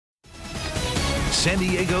San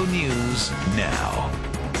Diego News now.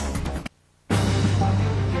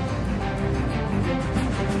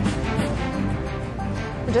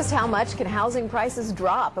 Just how much can housing prices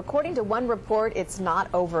drop? According to one report, it's not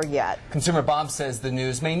over yet. Consumer Bob says the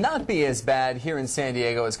news may not be as bad here in San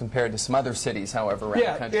Diego as compared to some other cities, however, around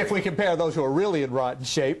the country. If we compare those who are really in rotten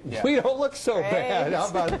shape, we don't look so bad. How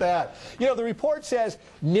about that? You know, the report says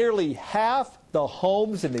nearly half the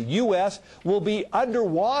homes in the U.S. will be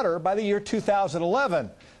underwater by the year 2011.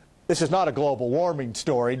 This is not a global warming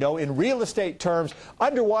story. No, in real estate terms,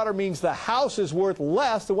 underwater means the house is worth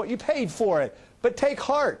less than what you paid for it. But take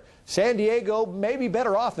heart, San Diego may be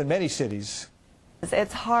better off than many cities.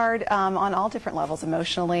 It's hard on all different levels,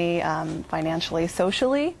 emotionally, financially,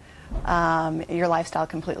 socially. Your lifestyle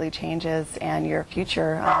completely changes and your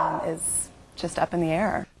future is just up in the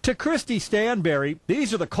air. To Christy Stanberry,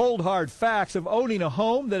 these are the cold hard facts of owning a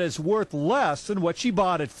home that is worth less than what she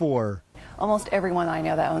bought it for. Almost everyone I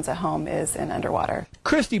know that owns a home is in underwater.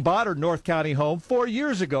 Christy bought her North County home 4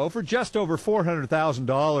 years ago for just over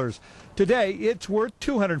 $400,000. Today, it's worth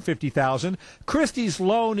 $250,000. Christy's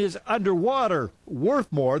loan is underwater,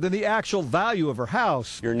 worth more than the actual value of her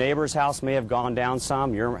house. Your neighbor's house may have gone down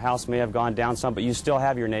some, your house may have gone down some, but you still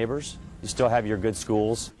have your neighbors. You still have your good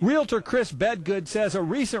schools. Realtor Chris Bedgood says a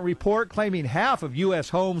recent report claiming half of U.S.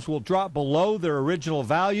 homes will drop below their original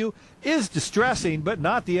value is distressing, but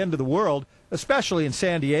not the end of the world, especially in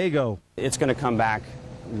San Diego. It's going to come back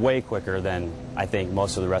way quicker than I think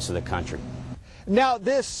most of the rest of the country. Now,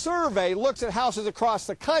 this survey looks at houses across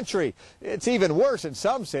the country. It's even worse in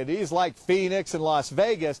some cities like Phoenix and Las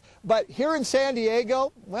Vegas. But here in San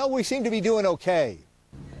Diego, well, we seem to be doing okay.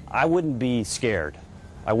 I wouldn't be scared.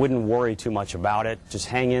 I wouldn't worry too much about it. Just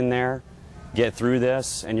hang in there, get through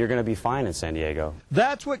this, and you're going to be fine in San Diego.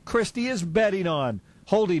 That's what Christy is betting on,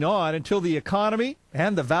 holding on until the economy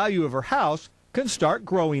and the value of her house can start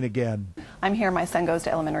growing again. I'm here. My son goes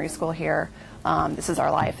to elementary school here. This is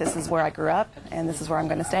our life. This is where I grew up, and this is where I'm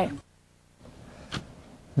going to stay.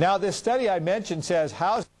 Now, this study I mentioned says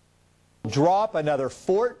housing will drop another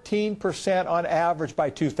 14% on average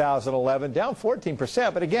by 2011, down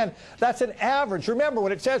 14%. But again, that's an average. Remember,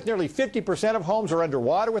 when it says nearly 50% of homes are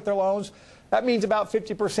underwater with their loans, that means about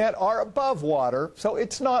 50% are above water. So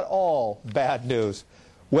it's not all bad news.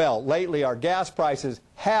 Well, lately our gas prices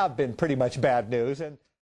have been pretty much bad news. And